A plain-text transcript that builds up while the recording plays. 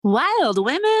Wild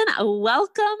women,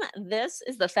 welcome. This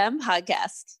is the Femme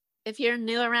Podcast. If you're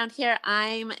new around here,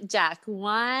 I'm Jack,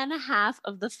 one half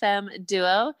of the Femme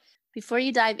duo. Before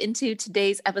you dive into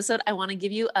today's episode, I want to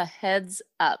give you a heads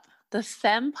up. The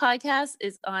Femme Podcast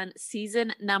is on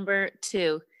season number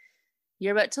 2.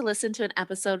 You're about to listen to an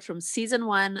episode from season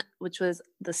 1, which was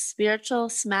the Spiritual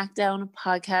Smackdown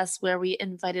podcast, where we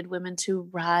invited women to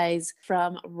rise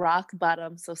from rock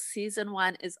bottom. So season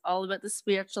 1 is all about the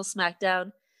spiritual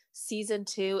smackdown. Season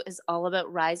 2 is all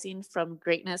about rising from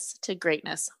greatness to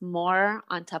greatness. More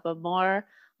on top of more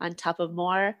on top of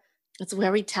more. It's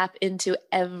where we tap into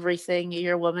everything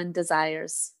your woman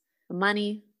desires. The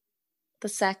money, the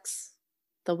sex,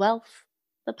 the wealth,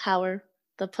 the power,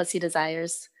 the pussy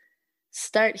desires.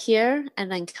 Start here and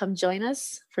then come join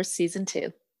us for season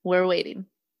 2. We're waiting.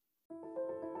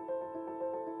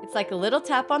 It's like a little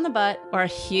tap on the butt or a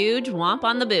huge whomp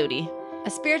on the booty. A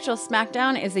spiritual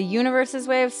smackdown is the universe's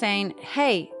way of saying,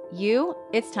 hey, you,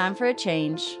 it's time for a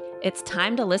change. It's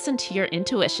time to listen to your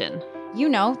intuition. You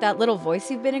know, that little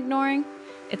voice you've been ignoring?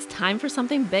 It's time for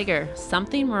something bigger,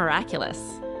 something miraculous.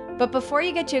 But before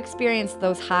you get to experience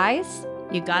those highs,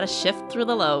 you gotta shift through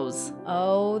the lows.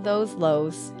 Oh, those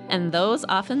lows. And those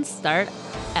often start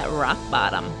at rock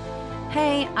bottom.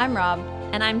 Hey, I'm Rob.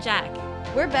 And I'm Jack.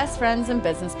 We're best friends and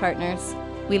business partners.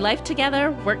 We life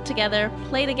together, work together,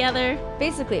 play together.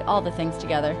 Basically all the things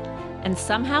together. And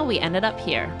somehow we ended up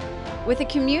here. With a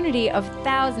community of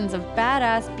thousands of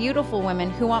badass, beautiful women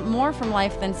who want more from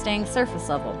life than staying surface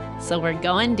level. So we're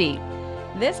going deep.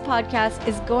 This podcast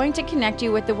is going to connect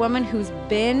you with the woman who's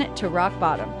been to rock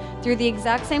bottom through the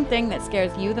exact same thing that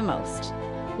scares you the most.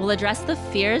 We'll address the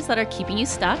fears that are keeping you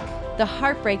stuck. The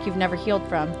heartbreak you've never healed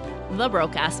from. The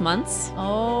broke-ass months.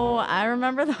 Oh, I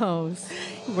remember those.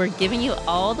 We're giving you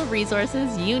all the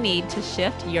resources you need to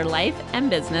shift your life and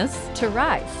business to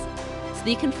rise, so that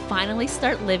you can finally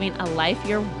start living a life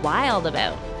you're wild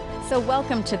about. So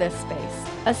welcome to this space.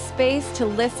 A space to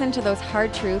listen to those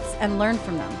hard truths and learn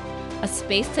from them. A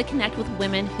space to connect with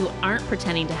women who aren't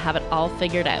pretending to have it all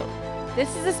figured out.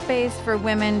 This is a space for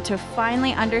women to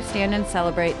finally understand and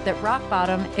celebrate that rock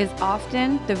bottom is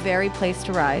often the very place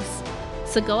to rise.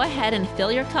 So go ahead and fill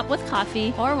your cup with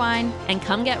coffee or wine and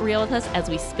come get real with us as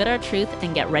we spit our truth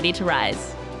and get ready to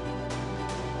rise.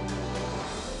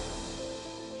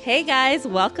 Hey guys,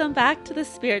 welcome back to the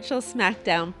Spiritual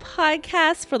Smackdown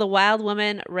podcast for the wild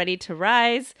woman ready to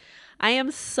rise. I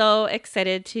am so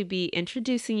excited to be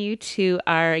introducing you to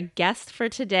our guest for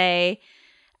today,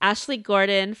 Ashley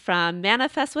Gordon from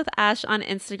Manifest with Ash on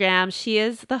Instagram. She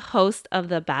is the host of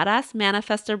the Badass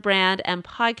Manifester brand and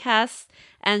podcast,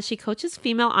 and she coaches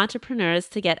female entrepreneurs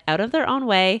to get out of their own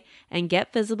way and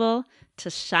get visible,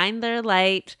 to shine their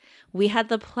light. We had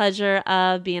the pleasure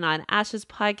of being on Ash's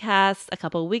podcast a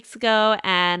couple of weeks ago,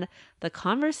 and the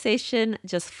conversation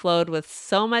just flowed with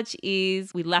so much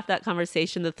ease. We left that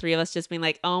conversation, the three of us, just being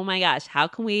like, oh my gosh, how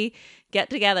can we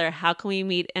get together? How can we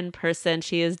meet in person?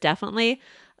 She is definitely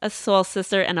a soul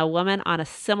sister and a woman on a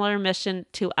similar mission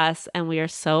to us, and we are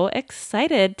so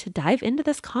excited to dive into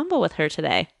this combo with her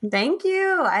today. Thank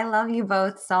you. I love you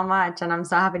both so much, and I'm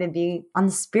so happy to be on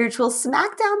the Spiritual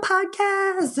Smackdown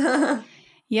podcast.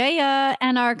 Yeah.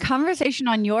 And our conversation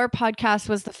on your podcast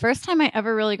was the first time I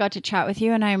ever really got to chat with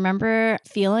you. And I remember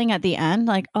feeling at the end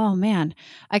like, oh man,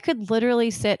 I could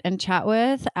literally sit and chat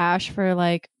with Ash for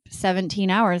like 17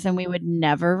 hours and we would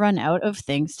never run out of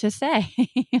things to say.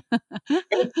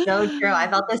 It's so true. I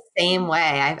felt the same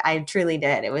way. I truly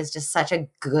did. It was just such a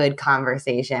good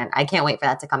conversation. I can't wait for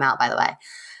that to come out, by the way.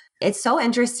 It's so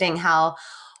interesting how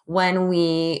when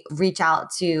we reach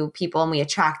out to people and we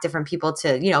attract different people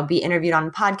to, be interviewed on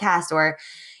a podcast or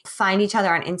find each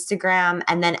other on Instagram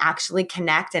and then actually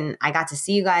connect. And I got to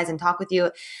see you guys and talk with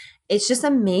you. It's just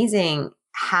amazing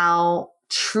how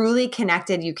truly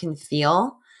connected you can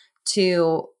feel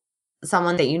to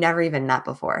someone that you never even met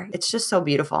before. It's just so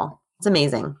beautiful. It's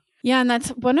amazing. Yeah. And that's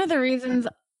one of the reasons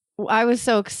I was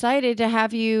so excited to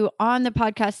have you on the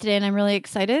podcast today. And I'm really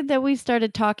excited that we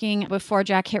started talking before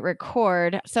Jack hit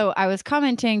record. So I was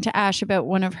commenting to Ash about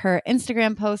one of her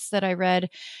Instagram posts that I read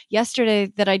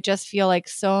yesterday that I just feel like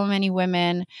so many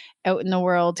women out in the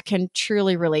world can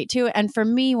truly relate to. And for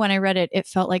me, when I read it, it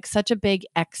felt like such a big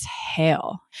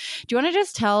exhale. Do you want to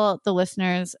just tell the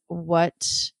listeners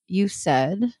what you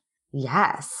said?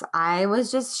 Yes, I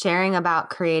was just sharing about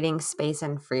creating space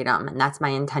and freedom, and that's my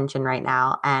intention right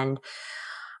now. And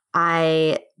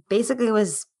I basically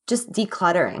was just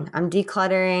decluttering. I'm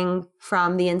decluttering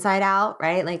from the inside out,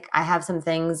 right? Like I have some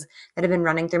things that have been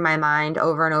running through my mind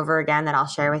over and over again that I'll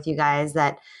share with you guys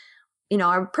that,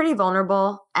 are pretty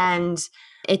vulnerable. And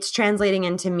It's translating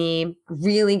into me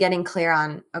really getting clear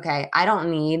on, okay, I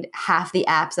don't need half the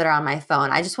apps that are on my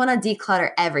phone. I just want to declutter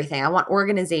everything. I want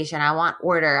organization. I want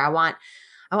order. I want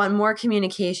more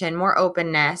communication, more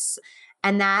openness.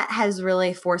 And that has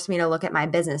really forced me to look at my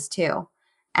business too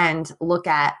and look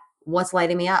at what's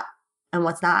lighting me up and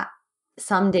what's not.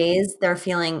 Some days they're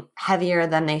feeling heavier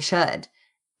than they should.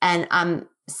 And I'm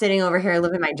sitting over here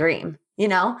living my dream, you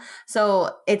know?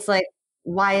 So it's like,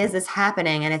 why is this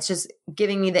happening? And it's just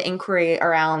giving me the inquiry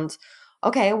around,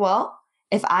 okay, well,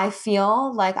 if I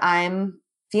feel like I'm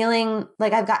feeling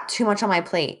like I've got too much on my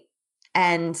plate,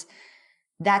 and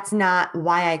that's not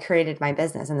why I created my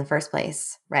business in the first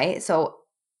place, right? So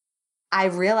I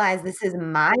realize this is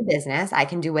my business. I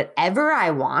can do whatever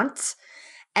I want.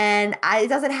 And it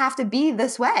doesn't have to be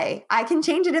this way. I can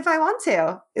change it if I want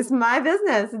to. It's my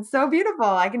business. It's so beautiful.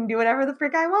 I can do whatever the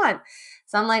frick I want.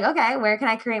 So I'm like, okay, where can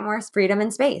I create more freedom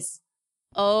and space?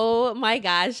 Oh my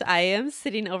gosh, I am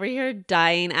sitting over here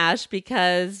dying, Ash,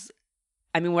 because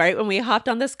right when we hopped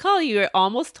on this call, you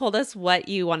almost told us what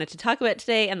you wanted to talk about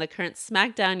today and the current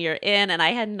SmackDown you're in. And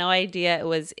I had no idea it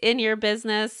was in your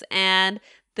business. And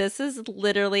this is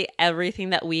literally everything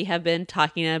that we have been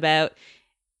talking about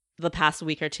the past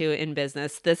week or two in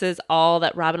business. This is all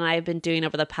that Robin and I have been doing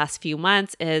over the past few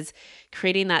months, is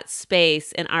creating that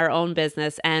space in our own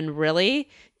business and really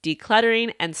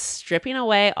decluttering and stripping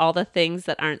away all the things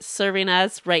that aren't serving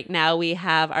us. Right now, we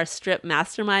have our Strip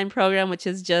Mastermind program, which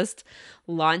is just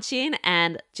launching,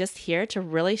 and just here to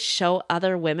really show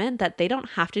other women that they don't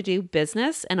have to do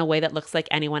business in a way that looks like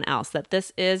anyone else, that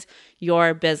this is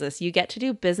your business. You get to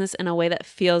do business in a way that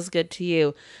feels good to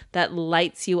you, that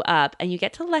lights you up, and you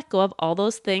get to let go of all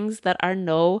those things that are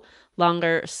no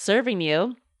longer serving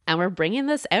you. And we're bringing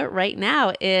this out right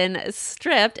now in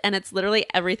Stripped, and it's literally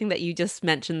everything that you just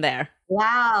mentioned there.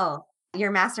 Wow.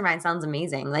 Your mastermind sounds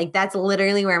amazing. Like that's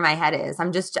literally where my head is.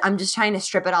 I'm just trying to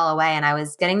strip it all away. And I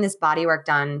was getting this body work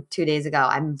done 2 days ago.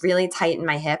 I'm really tight in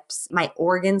my hips. My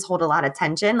organs hold a lot of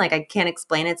tension. Like I can't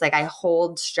explain it. It's like I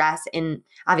hold stress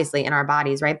obviously in our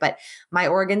bodies, right? But my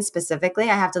organs specifically,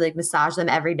 I have to like massage them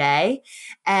every day.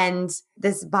 And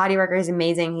this body worker is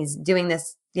amazing. He's doing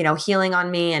this, healing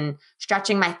on me and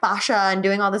stretching my fascia and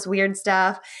doing all this weird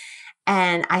stuff.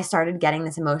 And I started getting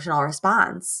this emotional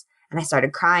response and I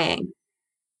started crying.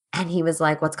 And he was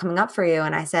like, "What's coming up for you?"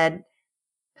 And I said,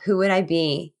 "Who would I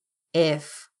be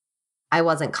if I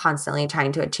wasn't constantly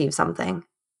trying to achieve something?"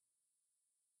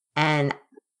 And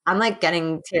I'm like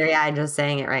getting teary-eyed just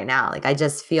saying it right now. Like I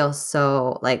just feel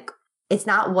so like, it's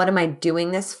not what am I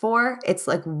doing this for? It's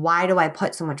like, why do I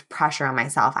put so much pressure on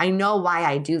myself? I know why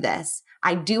I do this.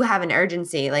 I do have an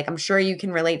urgency. Like I'm sure you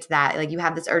can relate to that. Like you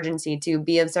have this urgency to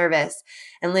be of service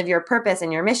and live your purpose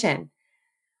and your mission.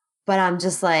 But I'm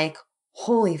just like,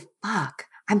 holy fuck,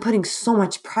 I'm putting so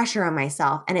much pressure on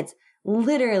myself and it's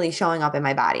literally showing up in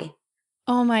my body.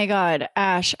 Oh my God,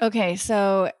 Ash. Okay,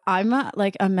 so I'm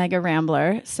like a mega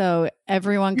rambler. So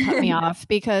everyone cut me off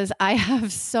because I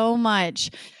have so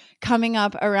much coming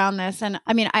up around this. And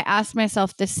I asked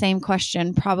myself the same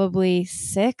question probably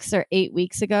 6 or 8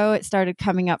 weeks ago. It started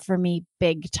coming up for me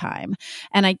big time.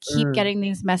 And I keep getting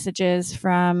these messages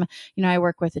from, I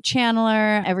work with a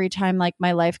channeler. Every time like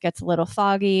my life gets a little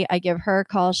foggy, I give her a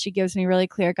call. She gives me really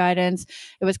clear guidance.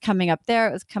 It was coming up there.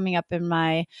 It was coming up in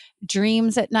my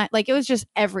dreams at night. Like it was just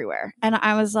everywhere. And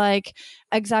I was like,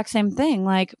 exact same thing.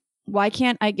 Like, why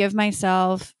can't I give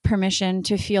myself permission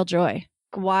to feel joy?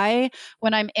 Why,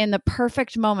 when I'm in the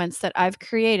perfect moments that I've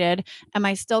created, am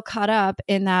I still caught up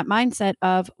in that mindset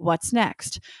of what's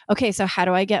next? Okay, so how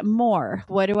do I get more?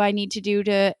 What do I need to do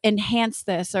to enhance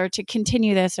this or to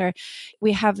continue this? Or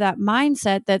we have that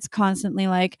mindset that's constantly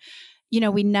like,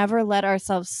 we never let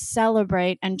ourselves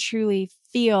celebrate and truly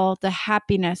feel the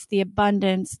happiness, the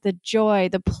abundance, the joy,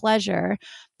 the pleasure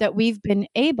that we've been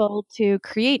able to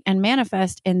create and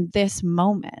manifest in this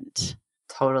moment.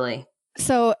 Totally.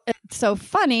 So it's so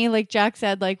funny, like Jack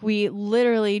said, like we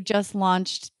literally just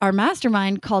launched our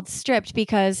mastermind called Stripped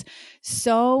because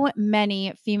so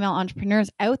many female entrepreneurs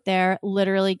out there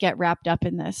literally get wrapped up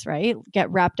in this, right? Get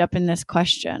wrapped up in this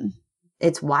question.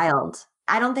 It's wild.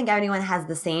 I don't think anyone has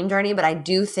the same journey, but I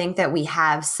do think that we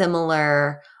have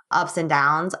similar ups and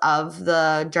downs of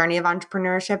the journey of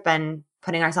entrepreneurship and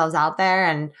putting ourselves out there,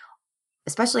 and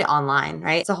especially online,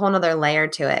 right? It's a whole nother layer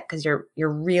to it because you're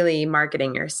really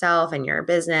marketing yourself and your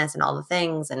business and all the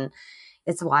things, and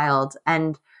it's wild.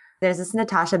 And there's this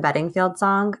Natasha Bedingfield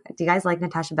song. Do you guys like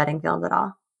Natasha Bedingfield at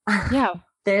all? Yeah.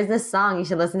 There's this song, you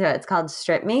should listen to it. It's called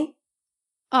Strip Me.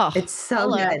 Oh, It's so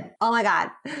hello. good. Oh my God.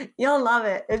 You'll love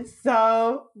it. It's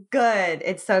so good.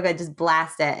 It's so good. Just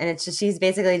blast it. And it's just, she's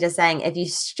basically just saying, if you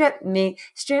strip me,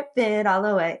 strip it all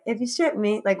away. If you strip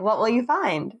me, like, what will you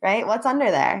find? Right? What's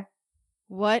under there?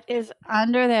 What is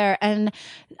under there? And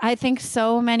I think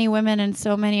so many women and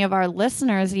so many of our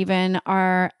listeners even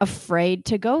are afraid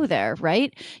to go there,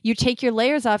 right? You take your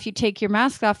layers off, you take your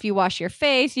mask off, you wash your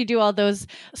face, you do all those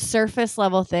surface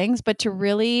level things, but to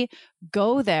really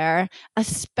go there,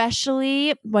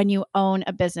 especially when you own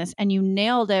a business. And you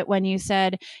nailed it when you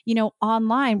said,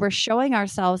 online, we're showing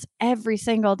ourselves every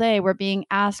single day. We're being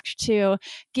asked to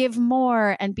give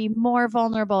more and be more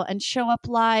vulnerable and show up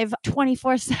live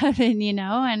 24/7,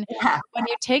 and Yeah. when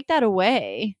you take that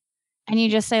away and you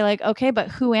just say like, okay, but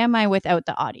who am I without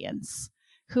the audience?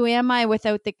 Who am I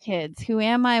without the kids? Who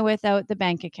am I without the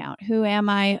bank account? Who am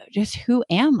I? Who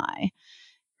am I?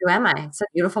 It's a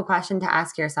beautiful question to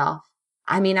ask yourself.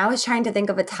 I mean, I was trying to think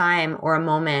of a time or a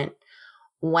moment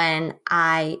when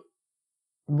I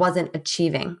wasn't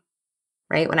achieving,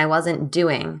 right? When I wasn't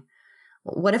doing.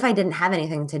 What if I didn't have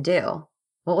anything to do?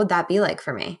 What would that be like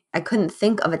for me? I couldn't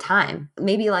think of a time.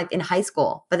 Maybe like in high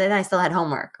school, but then I still had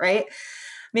homework, right?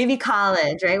 Maybe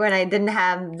college, right? When I didn't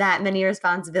have that many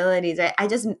responsibilities, right?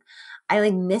 I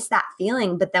like miss that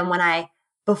feeling. But then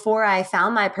before I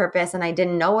found my purpose and I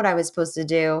didn't know what I was supposed to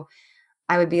do,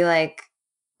 I would be like,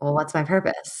 well, what's my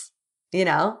purpose?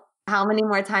 How many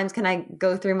more times can I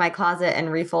go through my closet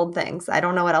and refold things? I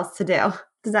don't know what else to do.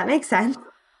 Does that make sense?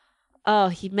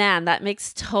 Oh, man, that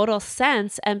makes total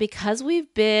sense. And because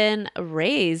we've been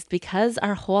raised, because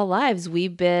our whole lives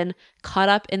we've been caught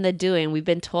up in the doing, we've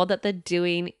been told that the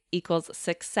doing equals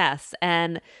success.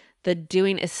 And the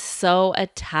doing is so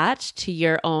attached to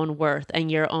your own worth and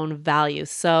your own value.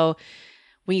 So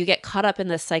when you get caught up in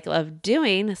this cycle of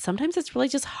doing, sometimes it's really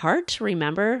just hard to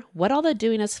remember what all the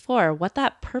doing is for, what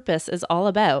that purpose is all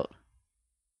about.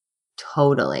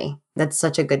 Totally. That's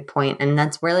such a good point. And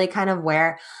that's really kind of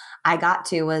where I got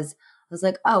to I was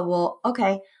like, oh, well,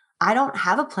 okay. I don't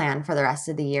have a plan for the rest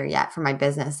of the year yet for my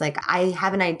business. Like I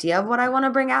have an idea of what I want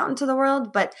to bring out into the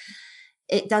world, but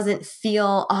it doesn't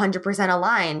feel 100%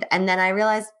 aligned. And then I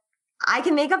realized I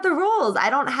can make up the rules. I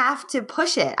don't have to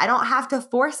push it. I don't have to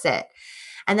force it.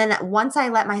 And then once I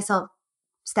let myself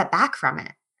step back from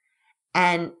it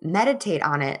and meditate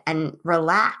on it and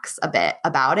relax a bit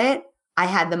about it, I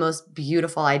had the most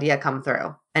beautiful idea come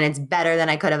through. And it's better than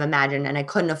I could have imagined. And I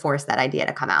couldn't have forced that idea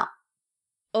to come out.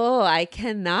 Oh, I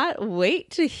cannot wait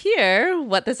to hear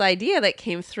what this idea that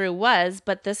came through was.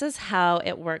 But this is how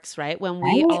it works, right? When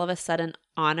we Right? all of a sudden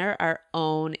honor our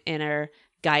own inner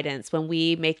guidance, when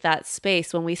we make that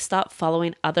space, when we stop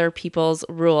following other people's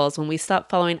rules, when we stop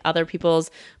following other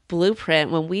people's blueprint,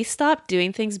 when we stop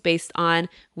doing things based on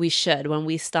we should, when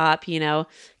we stop,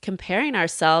 comparing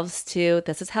ourselves to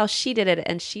this is how she did it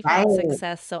and she found Right.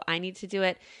 success, so I need to do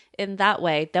it in that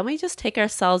way, then we just take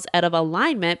ourselves out of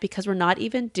alignment because we're not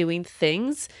even doing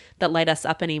things that light us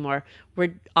up anymore.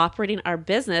 We're operating our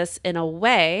business in a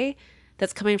way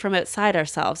that's coming from outside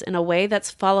ourselves, in a way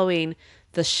that's following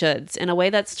the shoulds, in a way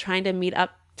that's trying to meet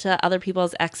up to other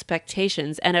people's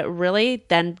expectations. And it really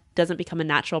then doesn't become a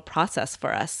natural process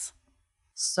for us.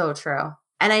 So true.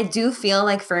 And I do feel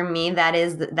like for me,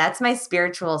 that's my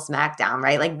spiritual smackdown,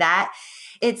 right? Like that,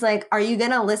 it's like, are you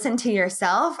going to listen to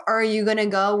yourself or are you going to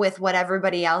go with what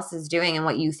everybody else is doing and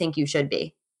what you think you should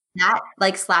be? That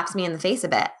like slaps me in the face a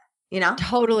bit,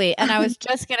 Totally. And I was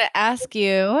just going to ask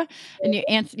you,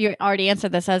 and you already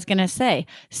answered this. I was going to say,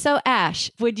 so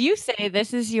Ash, would you say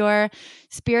this is your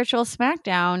spiritual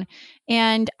smackdown?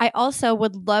 And I also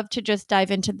would love to just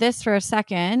dive into this for a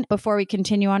second before we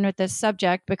continue on with this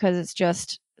subject, because it's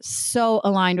just so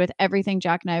aligned with everything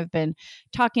Jack and I have been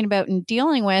talking about and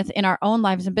dealing with in our own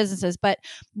lives and businesses. But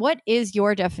what is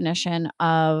your definition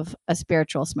of a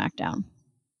spiritual smackdown?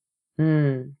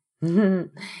 Mm.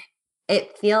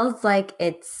 It feels like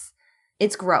it's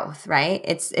growth, right?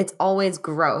 It's always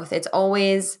growth. It's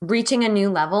always reaching a new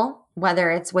level, whether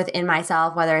it's within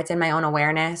myself, whether it's in my own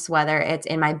awareness, whether it's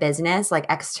in my business, like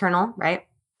external, right?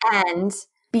 And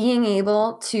being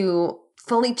able to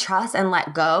fully trust and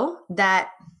let go that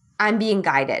I'm being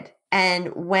guided. And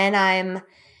when I'm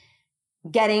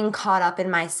getting caught up in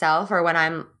myself or when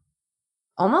I'm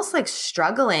almost like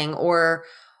struggling or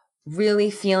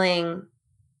really feeling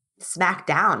smacked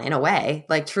down in a way,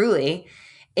 like truly,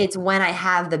 it's when I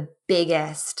have the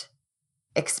biggest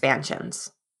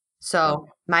expansions. So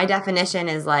my definition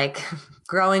is like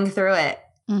growing through it.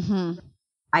 Mm-hmm.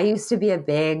 I used to be a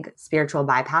big spiritual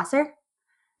bypasser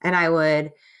and I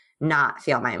would not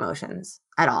feel my emotions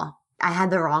at all. I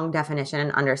had the wrong definition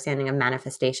and understanding of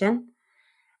manifestation.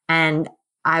 And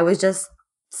I was just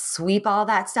sweep all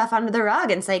that stuff under the rug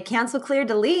and say, cancel, clear,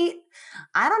 delete.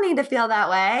 I don't need to feel that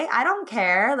way. I don't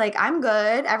care. Like, I'm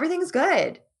good. Everything's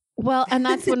good. Well, and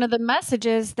that's one of the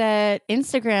messages that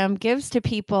Instagram gives to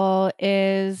people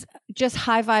is just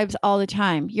high vibes all the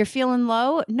time. You're feeling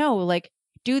low? No, like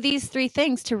do these 3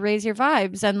 things to raise your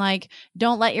vibes and like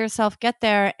don't let yourself get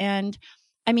there. And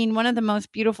I mean, one of the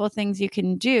most beautiful things you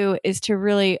can do is to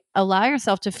really allow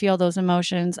yourself to feel those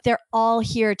emotions. They're all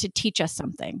here to teach us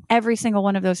something. Every single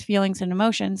one of those feelings and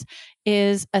emotions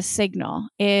is a signal,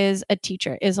 is a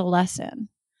teacher, is a lesson.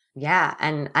 Yeah.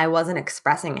 And I wasn't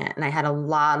expressing it. And I had a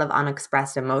lot of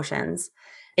unexpressed emotions.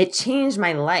 It changed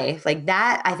my life. Like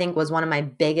that, I think was one of my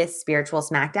biggest spiritual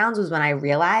smackdowns was when I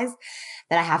realized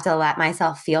that I have to let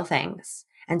myself feel things.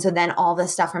 And so then all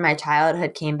this stuff from my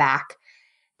childhood came back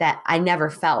that I never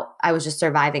felt. I was just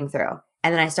surviving through.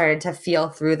 And then I started to feel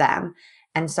through them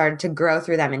and started to grow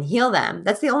through them and heal them.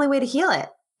 That's the only way to heal it,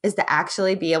 is to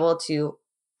actually be able to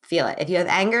feel it. If you have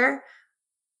anger,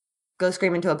 go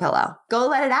scream into a pillow. Go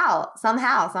let it out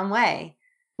somehow, some way.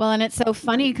 Well, and it's so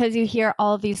funny because you hear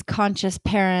all these conscious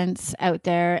parents out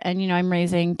there, and, you know, I'm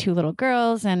raising 2 little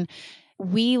girls, and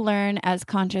we learn as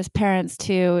conscious parents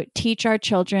to teach our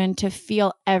children to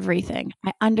feel everything.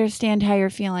 I understand how you're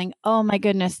feeling. Oh my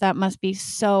goodness, that must be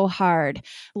so hard.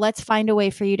 Let's find a way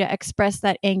for you to express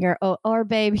that anger. Oh, or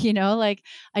babe, you know, like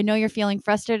I know you're feeling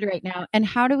frustrated right now. And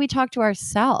how do we talk to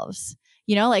ourselves?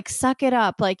 You know, like suck it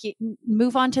up, like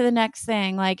move on to the next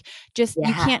thing. Like just,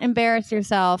 you can't embarrass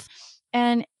yourself.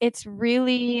 And it's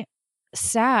really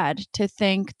sad to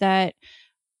think that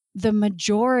the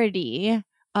majority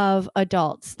of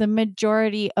adults, the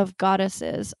majority of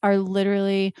goddesses are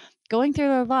literally going through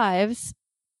their lives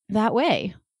that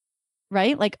way,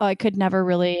 right? Like, oh, I could never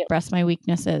really express my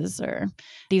weaknesses or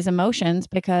these emotions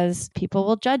because people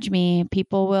will judge me.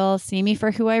 People will see me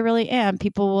for who I really am.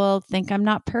 People will think I'm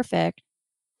not perfect.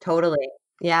 Totally.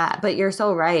 Yeah. But you're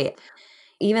so right.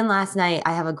 Even last night,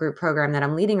 I have a group program that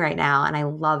I'm leading right now, and I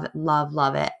love, love,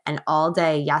 love it. And all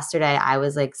day yesterday, I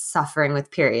was like suffering with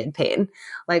period pain,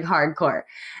 like hardcore.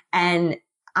 And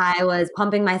I was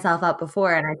pumping myself up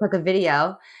before, and I took a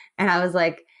video, and I was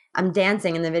like, I'm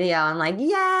dancing in the video. I'm like,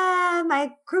 yeah, my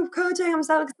group coaching. I'm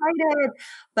so excited.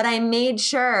 But I made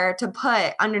sure to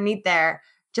put underneath there,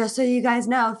 just so you guys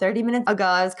know, 30 minutes ago,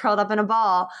 I was curled up in a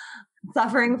ball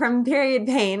suffering from period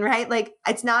pain, right? Like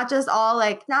it's not just all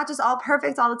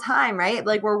perfect all the time, right?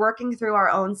 Like we're working through our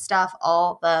own stuff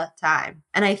all the time.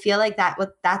 And I feel like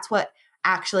that's what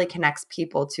actually connects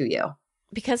people to you.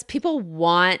 Because people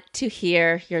want to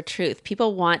hear your truth.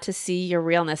 People want to see your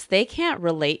realness. They can't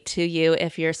relate to you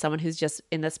if you're someone who's just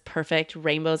in this perfect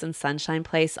rainbows and sunshine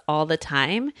place all the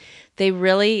time. They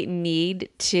really need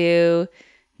to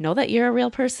know that you're a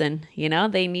real person. You know,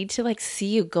 they need to like see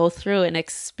you go through and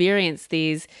experience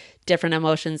these different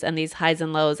emotions and these highs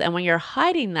and lows. And when you're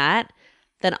hiding that,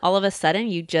 then all of a sudden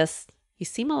you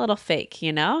seem a little fake,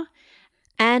 you know?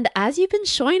 And as you've been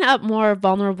showing up more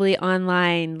vulnerably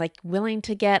online, like willing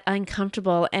to get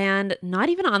uncomfortable, and not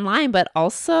even online, but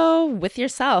also with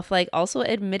yourself, like also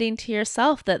admitting to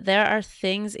yourself that there are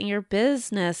things in your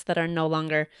business that are no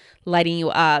longer lighting you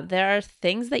up. There are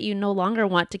things that you no longer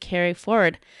want to carry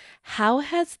forward. How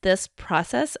has this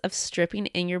process of stripping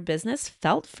in your business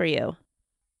felt for you?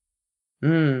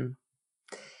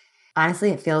 Honestly,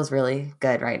 it feels really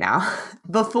good right now.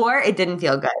 Before, it didn't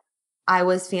feel good. I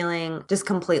was feeling just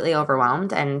completely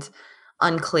overwhelmed and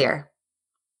unclear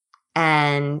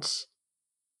and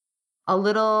a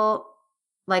little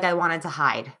like I wanted to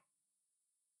hide.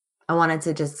 I wanted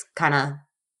to just kind of,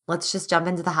 let's just jump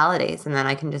into the holidays and then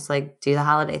I can just like do the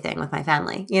holiday thing with my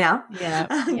family, you know? Yeah.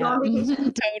 Go on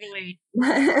vacation. Totally.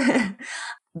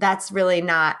 That's really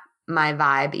not my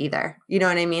vibe either. You know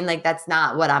what I mean? Like that's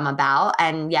not what I'm about.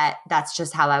 And yet that's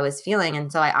just how I was feeling.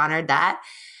 And so I honored that.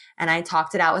 And I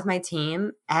talked it out with my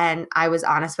team and I was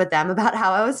honest with them about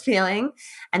how I was feeling.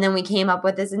 And then we came up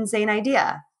with this insane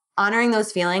idea. Honoring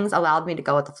those feelings allowed me to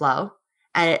go with the flow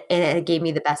and it gave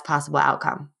me the best possible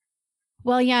outcome.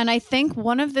 Well, yeah. And I think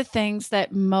one of the things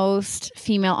that most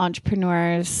female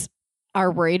entrepreneurs are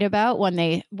worried about when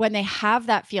they have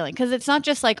that feeling, because it's not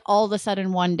just like all of a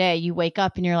sudden one day you wake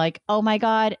up and you're like, oh my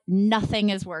God, nothing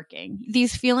is working.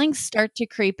 These feelings start to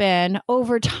creep in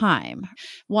over time.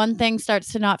 One thing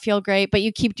starts to not feel great, but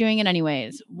you keep doing it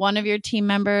anyways. One of your team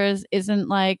members isn't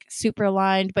like super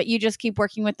aligned, but you just keep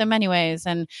working with them anyways.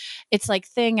 And it's like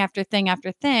thing after thing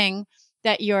after thing.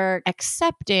 that you're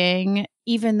accepting,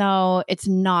 even though it's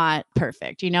not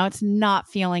perfect, it's not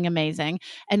feeling amazing.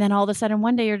 And then all of a sudden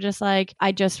one day you're just like,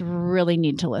 I just really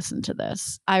need to listen to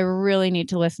this. I really need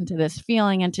to listen to this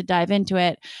feeling and to dive into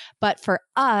it. But for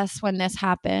us, when this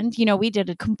happened, we did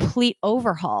a complete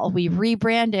overhaul. We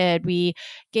rebranded, we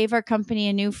gave our company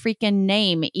a new freaking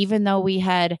name, even though we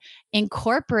had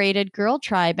incorporated Girl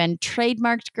Tribe and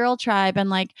trademarked Girl Tribe and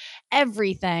like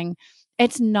everything.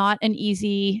 It's not an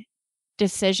easy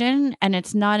decision, and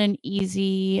it's not an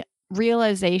easy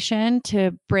realization to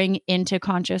bring into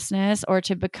consciousness or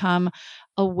to become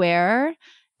aware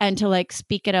and to like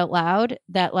speak it out loud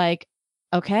that like,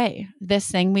 okay, this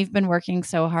thing we've been working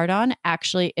so hard on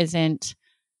actually isn't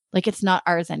like, it's not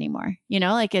ours anymore.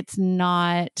 Like it's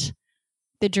not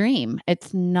the dream.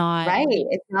 It's not Right.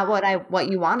 It's not what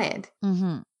you wanted.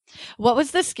 Mm-hmm. What was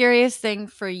the scariest thing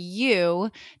for you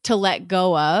to let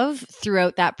go of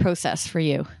throughout that process for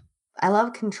you? I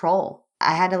love control.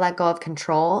 I had to let go of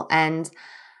control, and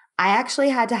I actually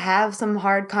had to have some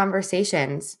hard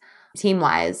conversations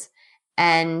team-wise.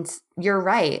 And you're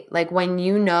right. Like when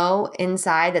you know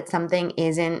inside that something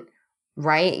isn't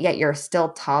right, yet you're still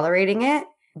tolerating it,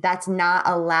 that's not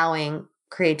allowing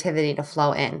creativity to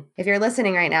flow in. If you're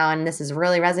listening right now and this is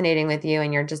really resonating with you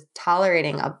and you're just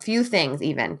tolerating a few things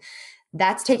even,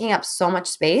 that's taking up so much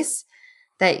space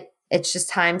that it's just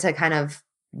time to kind of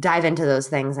dive into those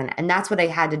things. And that's what I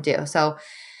had to do. So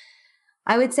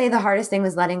I would say the hardest thing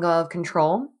was letting go of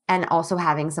control and also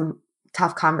having some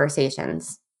tough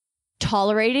conversations.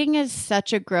 Tolerating is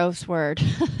such a gross word,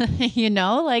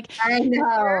 like I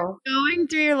know. going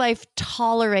through your life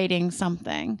tolerating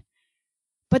something.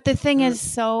 But the thing is,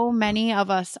 so many of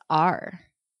us are.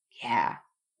 Yeah.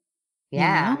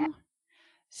 Yeah.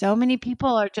 So many people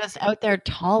are just out there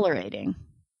tolerating.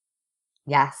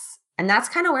 Yes. And that's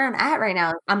kind of where I'm at right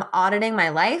now. I'm auditing my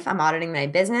life. I'm auditing my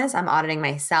business. I'm auditing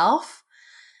myself.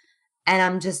 And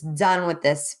I'm just done with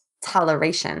this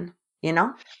toleration,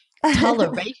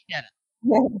 Toleration.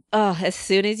 Oh, as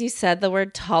soon as you said the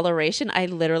word toleration, I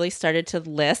literally started to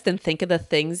list and think of the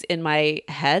things in my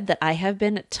head that I have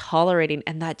been tolerating.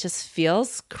 And that just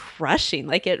feels crushing.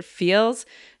 Like it feels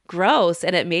gross.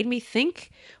 And it made me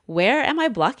think, where am I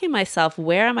blocking myself?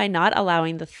 Where am I not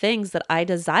allowing the things that I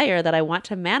desire, that I want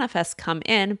to manifest, come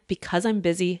in because I'm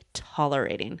busy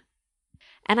tolerating?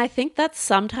 And I think that's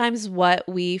sometimes what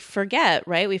we forget,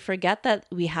 right? We forget that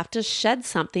we have to shed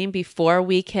something before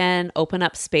we can open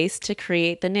up space to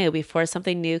create the new, before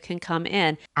something new can come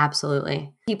in.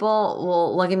 Absolutely. People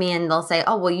will look at me and they'll say,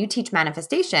 oh, well, you teach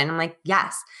manifestation. I'm like,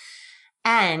 yes.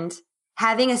 And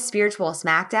having a spiritual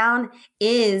smackdown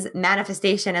is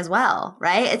manifestation as well,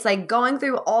 right? It's like going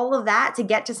through all of that to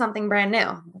get to something brand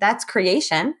new. That's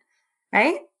creation,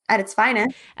 right? At its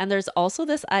finest. And there's also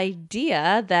this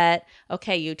idea that,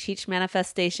 okay, you teach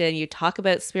manifestation, you talk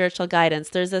about spiritual guidance.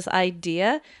 There's this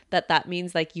idea that that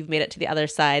means like you've made it to the other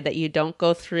side, that you don't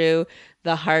go through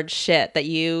the hard shit, that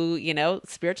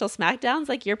spiritual smackdowns,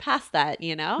 like you're past that,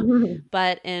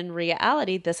 But in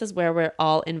reality, this is where we're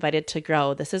all invited to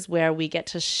grow. This is where we get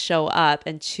to show up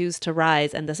and choose to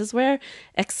rise. And this is where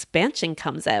expansion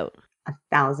comes out.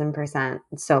 1,000%.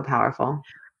 It's so powerful.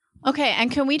 Okay. And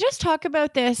can we just talk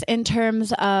about this in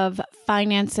terms of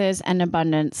finances and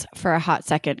abundance for a hot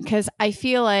second? Because I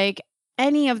feel like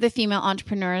any of the female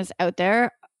entrepreneurs out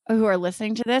there who are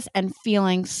listening to this and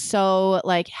feeling so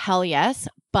like, hell yes,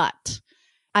 but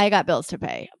I got bills to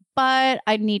pay, but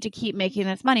I need to keep making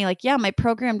this money. Like, yeah, my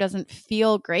program doesn't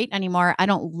feel great anymore. I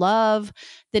don't love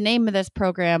the name of this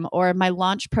program, or my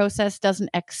launch process doesn't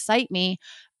excite me,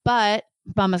 but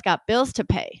Mama's got bills to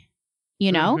pay,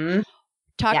 Mm-hmm.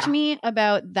 Talk to me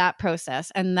about that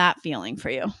process and that feeling for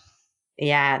you.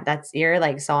 Yeah, you're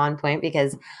like so on point,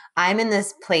 because I'm in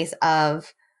this place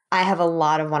of, I have a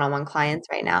lot of one-on-one clients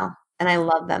right now and I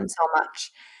love them so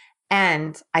much.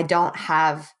 And I don't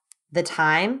have the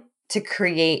time to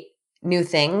create new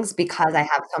things because I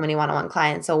have so many one-on-one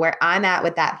clients. So where I'm at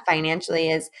with that financially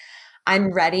is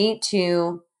I'm ready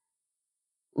to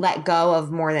let go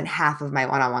of more than half of my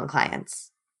one-on-one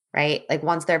clients, right? Like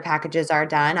once their packages are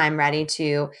done, I'm ready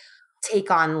to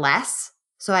take on less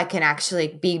so I can actually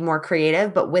be more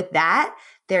creative. But with that,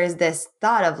 there's this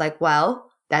thought of like, well,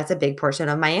 that's a big portion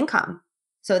of my income.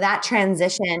 So that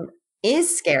transition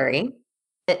is scary.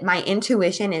 But my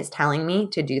intuition is telling me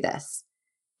to do this.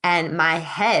 And my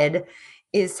head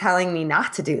is telling me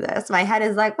not to do this. My head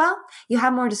is like, well, you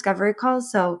have more discovery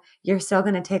calls, so you're still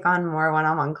going to take on more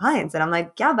one-on-one clients. And I'm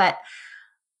like, yeah, but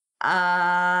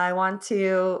I want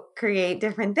to create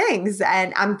different things.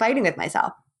 And I'm fighting with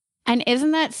myself. And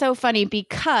isn't that so funny?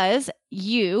 Because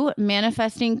you,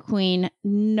 manifesting queen,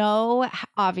 know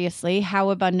obviously how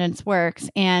abundance works.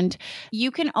 And you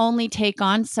can only take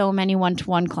on so many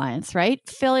one-to-one clients, right?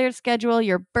 Fill your schedule,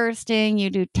 you're bursting, you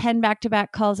do 10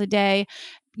 back-to-back calls a day,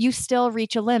 you still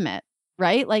reach a limit,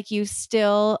 right? Like you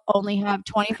still only have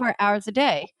 24 hours a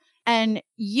day. And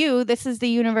this is the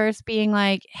universe being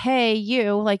like, hey,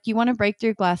 like you want to break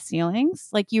through glass ceilings?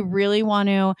 Like you really want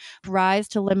to rise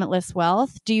to limitless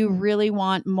wealth? Do you really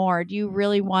want more? Do you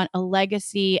really want a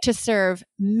legacy to serve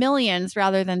millions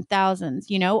rather than thousands,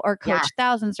 or coach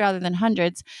thousands rather than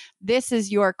hundreds? This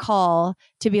is your call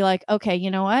to be like, okay, you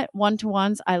know what?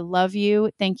 One-to-ones, I love you.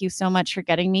 Thank you so much for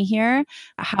getting me here.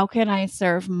 How can I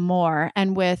serve more?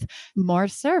 And with more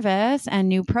service and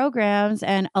new programs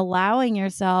and allowing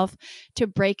yourself to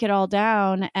break it all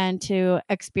down and to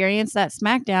experience that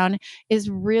smackdown is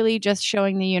really just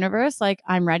showing the universe, like,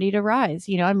 I'm ready to rise.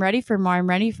 I'm ready for more. I'm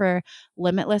ready for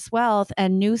limitless wealth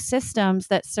and new systems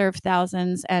that serve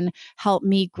thousands and help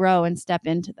me grow and step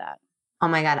into that. Oh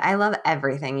my God. I love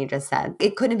everything you just said.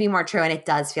 It couldn't be more true. And it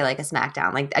does feel like a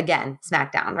smackdown. Like, again,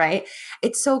 smackdown, right?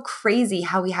 It's so crazy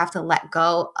how we have to let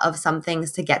go of some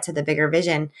things to get to the bigger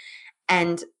vision.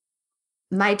 And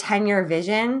my 10-year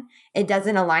vision, it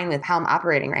doesn't align with how I'm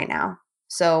operating right now.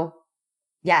 So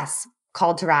yes,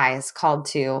 called to rise, called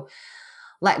to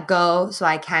let go so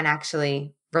I can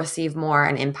actually receive more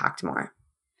and impact more.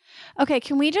 Okay,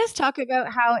 can we just talk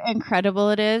about how incredible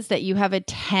it is that you have a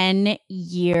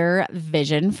 10-year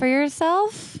vision for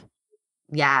yourself?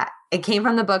 Yeah, it came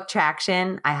from the book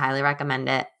Traction. I highly recommend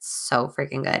it. So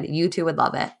freaking good. You too would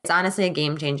love it. It's honestly a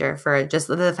game changer for just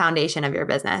the foundation of your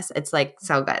business. It's like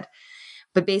so good.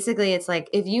 But basically, it's like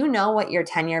if you know what your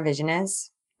 10-year vision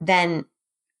is, then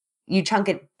you chunk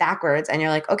it backwards and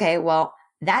you're like, okay, well,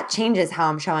 that changes how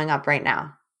I'm showing up right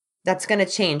now. That's going to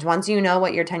change. Once you know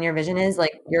what your 10-year vision is,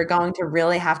 like you're going to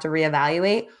really have to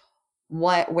reevaluate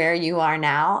where you are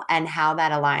now and how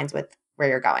that aligns with where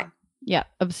you're going. Yeah,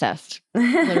 obsessed.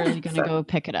 Literally going to go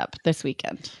pick it up this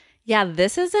weekend. Yeah,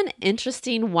 this is an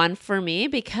interesting one for me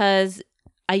because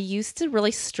I used to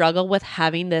really struggle with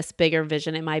having this bigger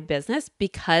vision in my business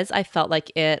because I felt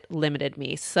like it limited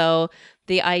me. So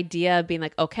the idea of being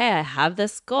like, okay, I have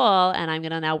this goal and I'm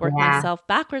going to now work myself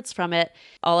backwards from it.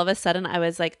 All of a sudden I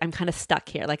was like, I'm kind of stuck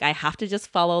here. Like I have to just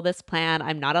follow this plan.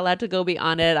 I'm not allowed to go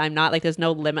beyond it. I'm not like, there's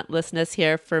no limitlessness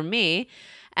here for me.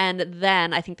 And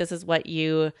then I think this is what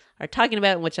you are talking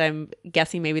about, which I'm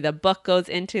guessing maybe the book goes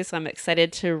into. So I'm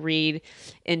excited to read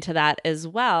into that as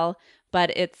well.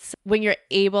 But it's when you're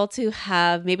able to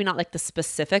have maybe not like the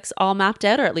specifics all mapped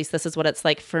out, or at least this is what it's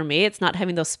like for me. It's not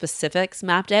having those specifics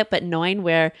mapped out, but knowing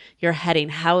where you're heading,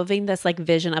 having this like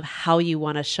vision of how you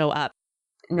want to show up.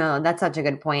 No, that's such a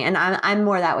good point. And I'm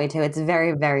more that way too. It's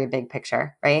very, very big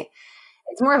picture, right?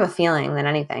 It's more of a feeling than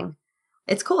anything.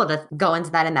 It's cool to go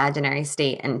into that imaginary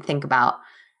state and think about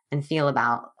and feel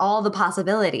about all the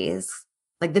possibilities,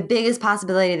 like the biggest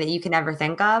possibility that you can ever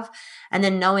think of. And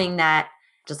then knowing that,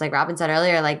 just like Robin said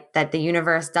earlier, like that the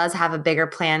universe does have a bigger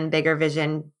plan, bigger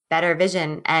vision, better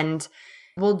vision, and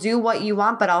will do what you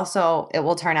want, but also it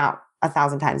will turn out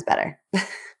 1,000 times better.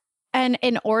 And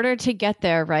in order to get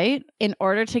there, right? In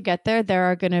order to get there, there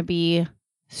are going to be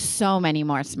so many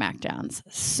more smackdowns,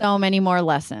 so many more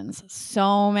lessons,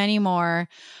 so many more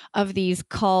of these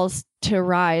calls to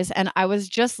rise. And I was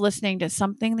just listening to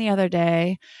something the other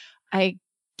day. I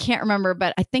can't remember,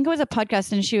 but I think it was a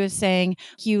podcast, and she was saying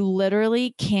you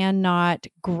literally cannot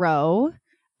grow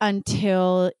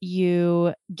until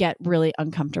you get really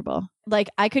uncomfortable. Like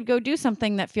I could go do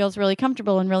something that feels really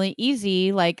comfortable and really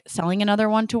easy, like selling another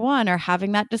one-to-one or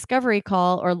having that discovery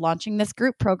call or launching this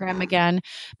group program again.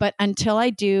 But until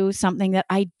I do something that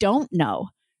I don't know,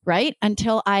 right?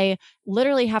 Until I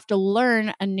literally have to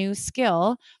learn a new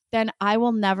skill, then I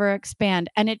will never expand.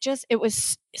 And it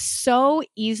was so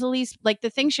easily, like the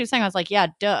thing she was saying, I was like, yeah,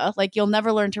 duh. Like you'll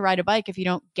never learn to ride a bike if you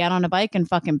don't get on a bike and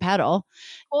fucking pedal.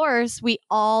 Of course, we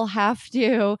all have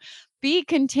to be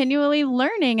continually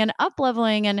learning and up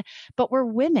leveling. But we're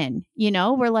women,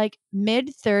 we're like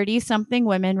mid 30 something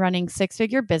women running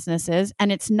 6-figure businesses.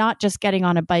 And it's not just getting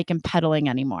on a bike and pedaling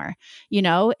anymore.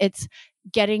 It's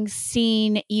getting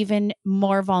seen even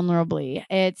more vulnerably.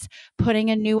 It's putting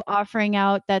a new offering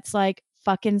out that's like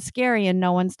fucking scary and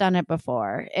no one's done it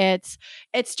before. It's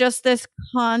just this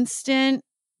constant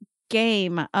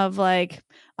game of like,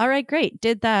 all right, great,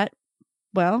 did that.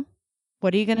 Well,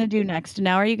 what are you going to do next?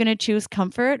 Now, are you going to choose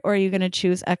comfort or are you going to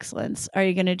choose excellence? Are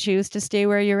you going to choose to stay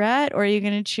where you're at or are you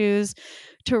going to choose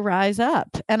to rise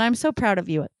up? And I'm so proud of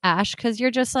you, Ash, because you're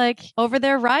just like over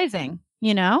there rising.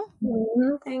 you know?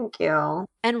 Thank you.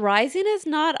 And rising is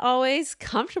not always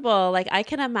comfortable. Like I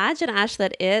can imagine, Ash,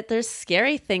 that there's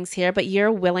scary things here, but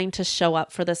you're willing to show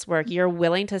up for this work. You're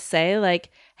willing to say like,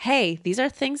 hey, these are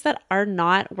things that are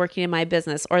not working in my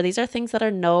business, or these are things that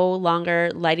are no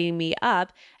longer lighting me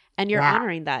up. And you're Yeah.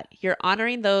 honoring that. You're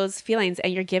honoring those feelings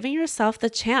and you're giving yourself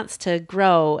the chance to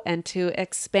grow and to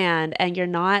expand. And you're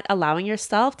not allowing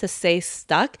yourself to stay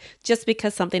stuck just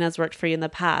because something has worked for you in the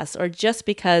past or just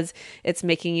because it's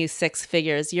making you six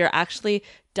figures. You're actually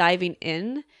diving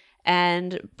in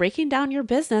and breaking down your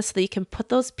business so that you can put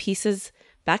those pieces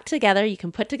back together. You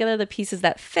can put together the pieces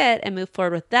that fit and move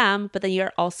forward with them. But then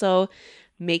you're also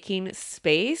making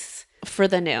space for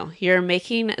the new. You're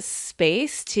making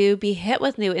space to be hit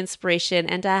with new inspiration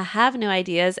and to have new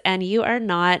ideas. And you are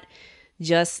not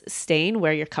just staying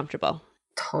where you're comfortable.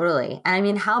 Totally. And I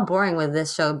mean, how boring would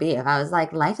this show be if I was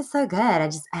like, life is so good.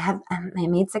 I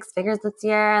made six figures this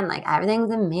year and like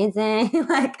everything's amazing.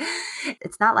 Like,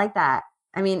 it's not like that.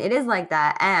 I mean, it is like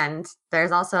that. And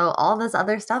there's also all this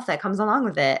other stuff that comes along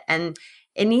with it. And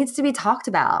it needs to be talked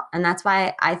about. And that's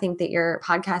why I think that your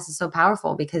podcast is so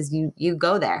powerful because you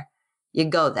go there. You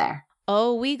go there.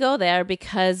 Oh, we go there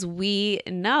because we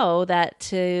know that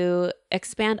to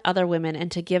expand other women and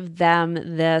to give them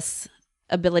this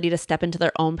ability to step into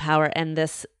their own power and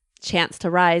this chance to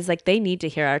rise, like they need to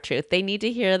hear our truth. They need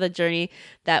to hear the journey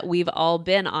that we've all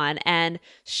been on. And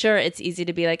sure, it's easy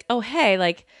to be like, oh, hey,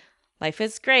 like life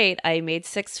is great. I made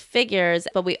six figures,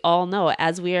 but we all know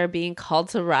as we are being called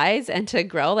to rise and to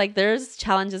grow, like there's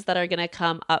challenges that are going to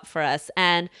come up for us.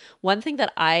 And one thing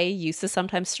that I used to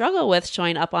sometimes struggle with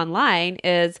showing up online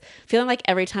is feeling like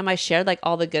every time I shared like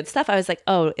all the good stuff, I was like,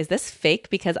 oh, is this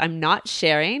fake? Because I'm not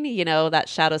sharing, that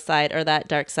shadow side or that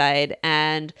dark side.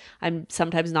 And I'm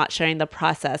sometimes not sharing the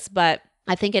process. But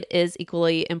I think it is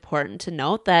equally important to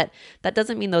note that that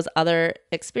doesn't mean those other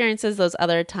experiences, those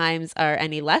other times are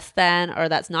any less than, or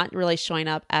that's not really showing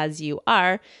up as you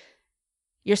are.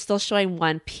 You're still showing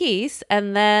one piece.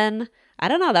 And then, I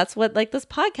don't know, that's what like this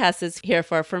podcast is here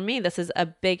for. For me, this is a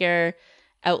bigger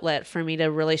outlet for me to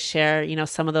really share,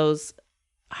 some of those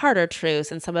harder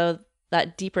truths and some of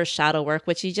that deeper shadow work,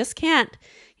 which you just can't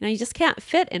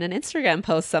fit in an Instagram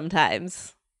post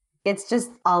sometimes. It's just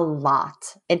a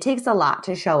lot. It takes a lot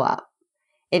to show up.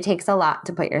 It takes a lot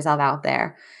to put yourself out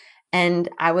there. And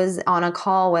I was on a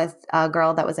call with a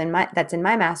girl that's in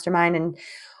my mastermind, and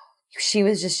she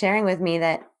was just sharing with me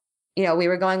that, we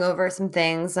were going over some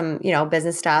things, some,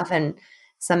 business stuff and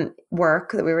some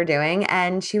work that we were doing.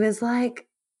 And she was like,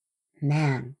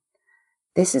 man,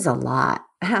 this is a lot.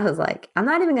 And I was like, I'm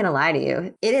not even going to lie to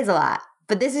you. It is a lot.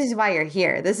 But this is why you're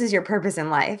here. This is your purpose in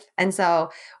life. And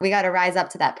so we got to rise up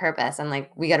to that purpose and like,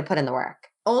 we got to put in the work.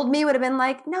 Old me would have been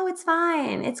like, no, it's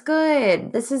fine. It's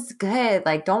good. This is good.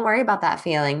 Like, don't worry about that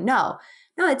feeling. No,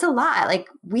 it's a lot. Like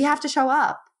we have to show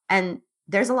up and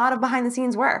there's a lot of behind the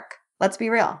scenes work. Let's be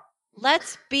real.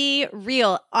 Let's be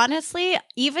real. Honestly,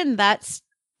 even that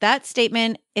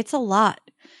statement, it's a lot.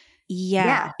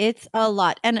 Yeah, it's a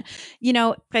lot. And,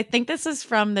 I think this is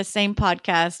from the same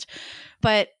podcast,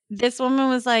 but this woman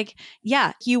was like,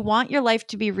 yeah, you want your life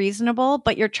to be reasonable,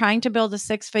 but you're trying to build a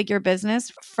six-figure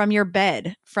business from your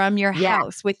bed, from your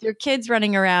house, with your kids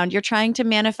running around. You're trying to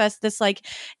manifest this like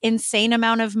insane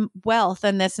amount of wealth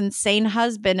and this insane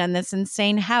husband and this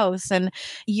insane house. And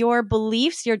your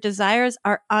beliefs, your desires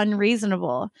are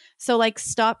unreasonable. So like,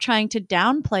 stop trying to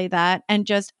downplay that and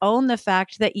just own the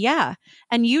fact that, yeah.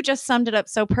 And you just summed it up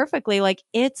so perfectly. Like,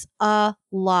 it's a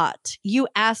lot. You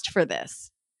asked for this.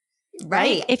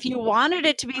 Right? If you wanted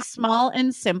it to be small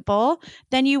and simple,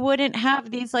 then you wouldn't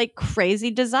have these like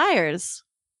crazy desires.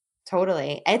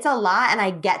 Totally. It's a lot and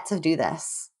I get to do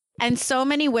this. And so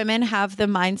many women have the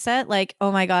mindset like,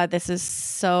 oh my God, this is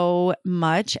so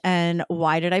much. And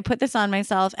why did I put this on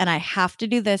myself? And I have to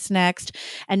do this next.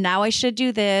 And now I should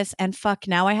do this. And fuck,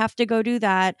 now I have to go do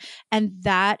that. And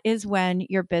that is when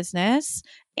your business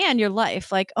and your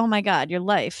life, like, oh my God, your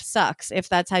life sucks if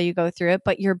that's how you go through it.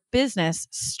 But your business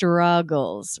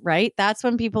struggles, right? That's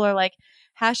when people are like,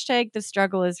 hashtag the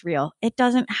struggle is real. It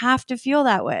doesn't have to feel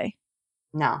that way.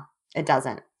 No, it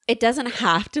doesn't. It doesn't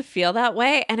have to feel that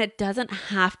way, and it doesn't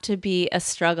have to be a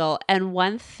struggle. And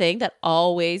one thing that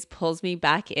always pulls me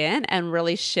back in and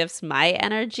really shifts my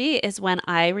energy is when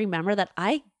I remember that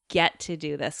I get to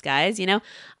do this, guys.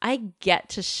 I get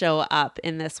to show up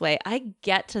in this way. I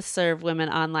get to serve women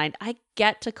online. I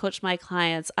get to coach my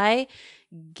clients. I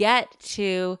get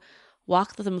to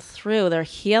walk them through their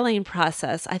healing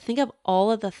process. I think of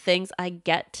all of the things I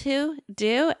get to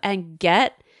do, and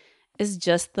get is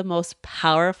just the most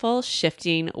powerful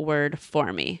shifting word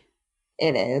for me.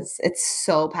 It is. It's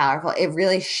so powerful. It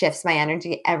really shifts my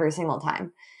energy every single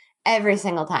time. Every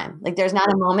single time. Like there's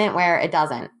not a moment where it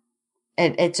doesn't.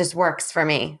 It just works for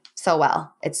me so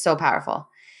well. It's so powerful.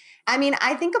 I mean,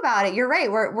 I think about it. You're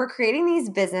right. We're creating these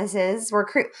businesses.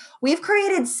 We've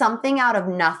created something out of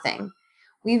nothing.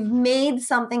 We've made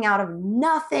something out of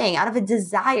nothing, out of a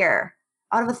desire,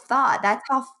 out of a thought. That's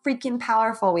how freaking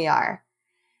powerful we are.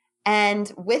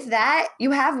 And with that,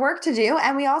 you have work to do,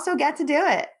 and we also get to do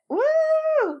it. Woo!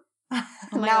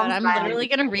 Oh my God, I'm literally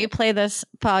going to replay this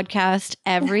podcast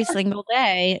every single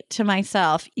day to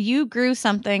myself. You grew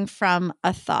something from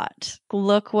a thought.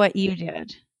 Look what you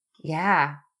did.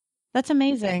 Yeah. That's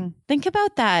amazing. Think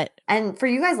about that. And for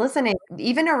you guys listening,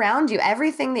 even around you,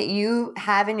 everything that you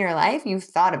have in your life, you've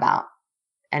thought about.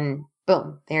 And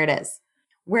boom, there it is.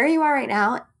 Where you are right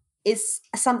now is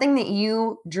something that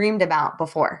you dreamed about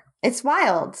before. It's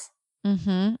wild.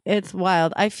 Mm-hmm. It's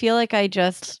wild. I feel like I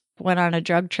just went on a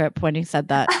drug trip when you said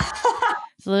that.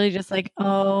 It's literally just like,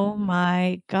 oh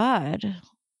my God.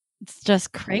 It's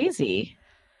just crazy.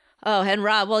 Oh, and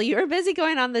Rob, while you were busy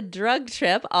going on the drug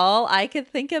trip, all I could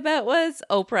think about was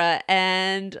Oprah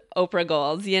and Oprah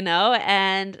goals,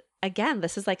 And again,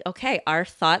 this is like, okay, our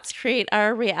thoughts create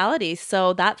our reality.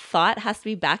 So that thought has to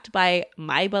be backed by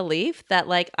my belief that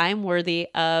like I'm worthy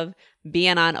of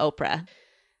being on Oprah.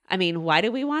 I mean, why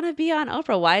do we want to be on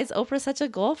Oprah? Why is Oprah such a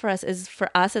goal for us? Is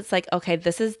for us, it's like, okay,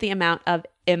 this is the amount of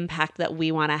impact that we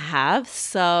want to have.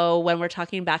 So when we're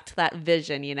talking back to that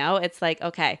vision, it's like,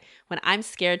 okay, when I'm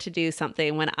scared to do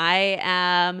something, when I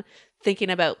am thinking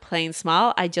about playing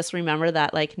small, I just remember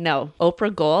that like, no,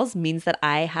 Oprah goals means that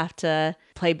I have to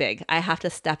play big. I have to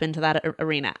step into that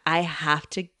arena. I have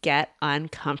to get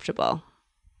uncomfortable.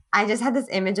 I just had this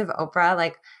image of Oprah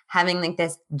like having like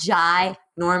this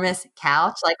ginormous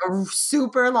couch, like a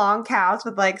super long couch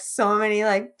with like so many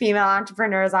like female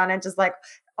entrepreneurs on it, just like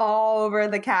all over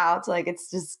the couch. Like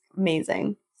it's just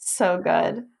amazing. So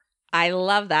good. I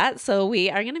love that. So we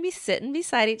are going to be sitting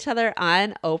beside each other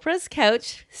on Oprah's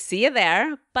couch. See you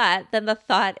there. But then the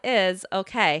thought is,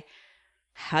 okay,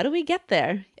 how do we get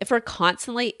there? If we're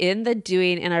constantly in the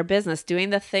doing in our business,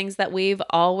 doing the things that we've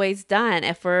always done,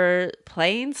 if we're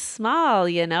playing small,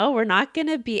 we're not going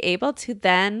to be able to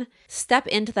then step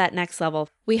into that next level.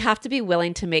 We have to be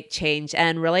willing to make change.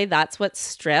 And really, that's what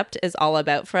Stripped is all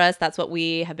about for us. That's what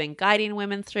we have been guiding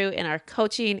women through in our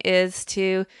coaching is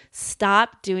to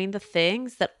stop doing the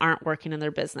things that aren't working in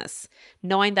their business,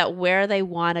 knowing that where they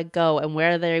want to go and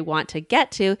where they want to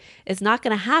get to is not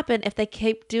going to happen if they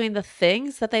keep doing the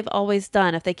things that they've always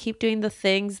done, if they keep doing the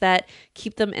things that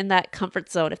keep them in that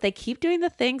comfort zone, if they keep doing the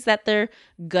things that they're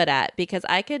good at. Because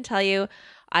I can tell you,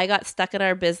 I got stuck in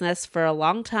our business for a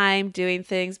long time doing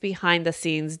things behind the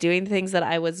scenes, doing things that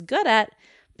I was good at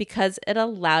because it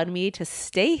allowed me to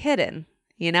stay hidden.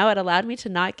 It allowed me to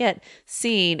not get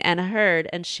seen and heard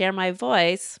and share my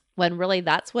voice when really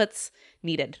that's what's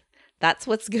needed. That's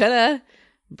what's gonna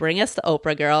bring us to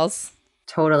Oprah, girls.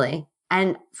 Totally.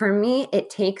 And for me, it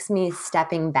takes me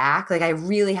stepping back. Like I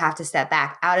really have to step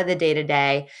back out of the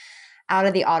day-to-day, out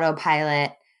of the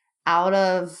autopilot, out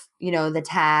of, the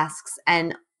tasks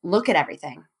and look at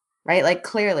everything, right? Like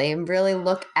clearly really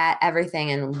look at everything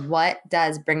and what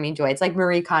does bring me joy. It's like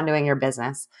Marie Kondoing your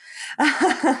business.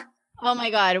 Oh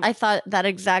my God. I thought that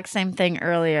exact same thing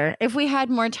earlier. If we had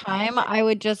more time, I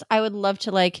would love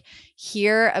to like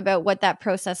hear about what that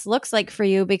process looks like for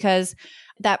you because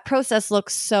that process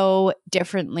looks so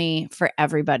differently for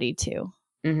everybody too.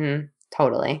 Mm-hmm.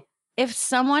 Totally. If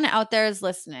someone out there is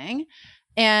listening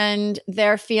and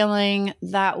they're feeling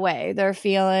that way, they're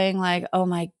feeling like, oh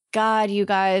my God, you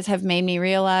guys have made me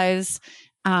realize,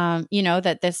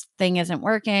 that this thing isn't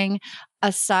working.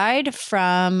 Aside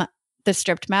from the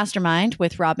Stripped Mastermind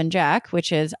with Rob and Jack,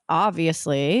 which is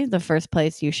obviously the first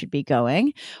place you should be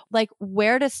going, like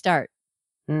where to start?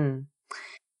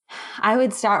 I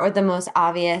would start with the most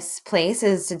obvious place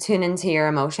is to tune into your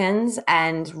emotions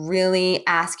and really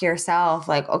ask yourself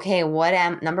like, okay,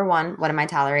 number one, what am I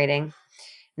tolerating?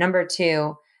 Number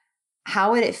two,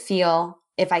 how would it feel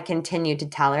if I continued to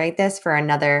tolerate this for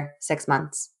another 6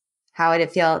 months? How would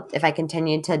it feel if I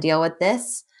continued to deal with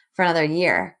this for another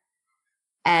year?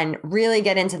 And really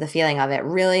get into the feeling of it,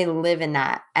 really live in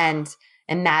that and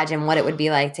imagine what it would be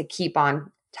like to keep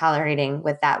on tolerating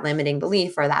with that limiting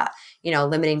belief or that,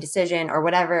 limiting decision or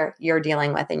whatever you're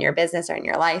dealing with in your business or in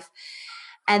your life.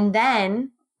 And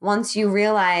then once you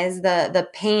realize the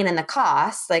pain and the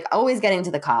cost, like always getting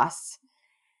to the costs,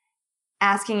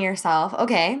 asking yourself,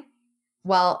 okay,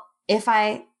 well, if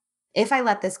I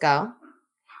let this go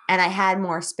and I had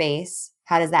more space,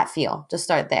 how does that feel? Just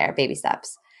start there, baby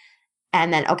steps.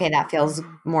 And then, okay, that feels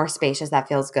more spacious. That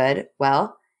feels good.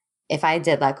 Well, if I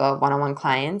did let go of one-on-one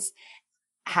clients,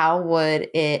 how would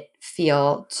it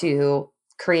feel to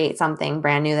create something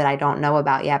brand new that I don't know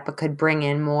about yet, but could bring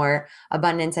in more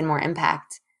abundance and more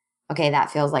impact? Okay,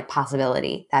 that feels like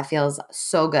possibility. That feels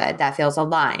so good. That feels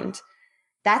aligned.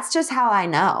 That's just how I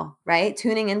know, right?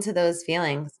 Tuning into those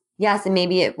feelings. Yes, and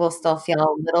maybe it will still feel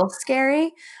a little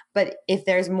scary, but if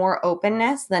there's more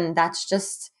openness, then that's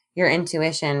just your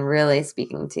intuition really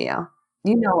speaking to you.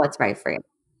 You know what's right for you.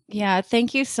 Yeah,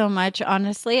 thank you so much.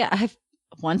 Honestly, I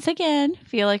once again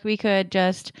feel like we could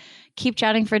just keep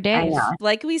chatting for I days. know.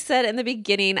 Like we said in the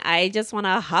beginning, I just want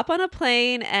to hop on a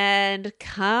plane and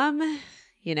come,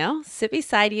 sit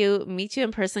beside you, meet you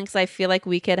in person, because I feel like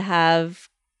we could have,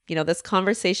 this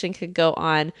conversation could go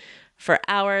on for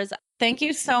hours. Thank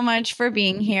you so much for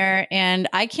being here. And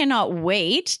I cannot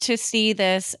wait to see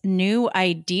this new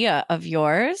idea of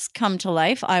yours come to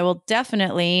life. I will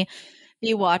definitely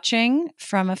be watching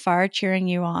from afar, cheering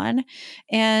you on.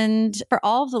 And for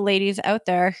all of the ladies out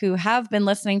there who have been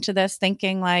listening to this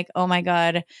thinking like, oh my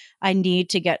God, I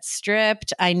need to get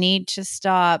stripped. I need to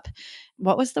stop.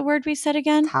 What was the word we said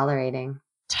again? Tolerating.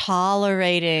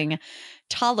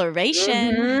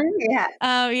 Toleration. Yeah.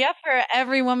 Yeah, for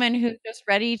every woman who's just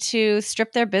ready to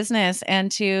strip their business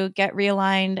and to get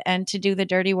realigned and to do the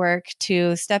dirty work,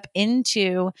 to step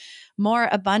into more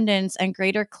abundance and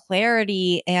greater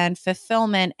clarity and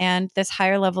fulfillment and this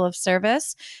higher level of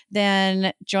service,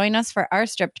 then join us for our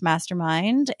Stripped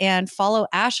Mastermind and follow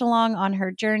Ash along on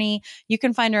her journey. You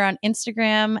can find her on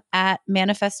Instagram at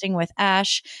Manifesting with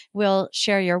Ash. We'll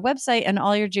share your website and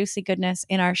all your juicy goodness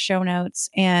in our show notes.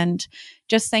 And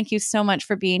just thank you so much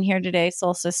for being here today,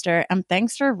 Soul Sister. And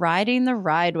thanks for riding the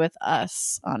ride with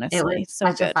us, honestly. It was so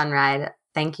such good. a fun ride.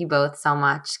 Thank you both so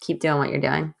much. Keep doing what you're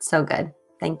doing. So good.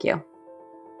 Thank you.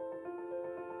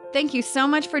 Thank you so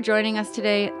much for joining us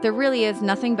today. There really is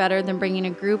nothing better than bringing a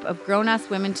group of grown-ass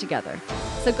women together.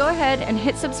 So go ahead and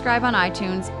hit subscribe on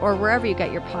iTunes or wherever you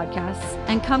get your podcasts,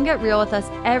 and come get real with us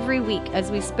every week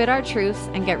as we spit our truths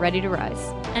and get ready to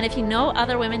rise. And if you know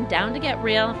other women down to get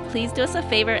real, please do us a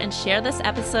favor and share this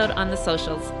episode on the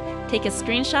socials. Take a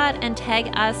screenshot and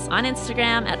tag us on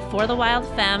Instagram at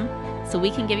ForTheWildFemme so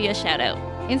we can give you a shout out.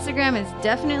 Instagram is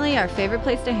definitely our favorite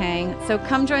place to hang, so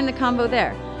come join the combo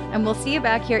there. And we'll see you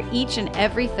back here each and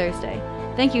every Thursday.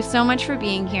 Thank you so much for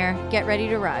being here. Get ready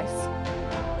to rise.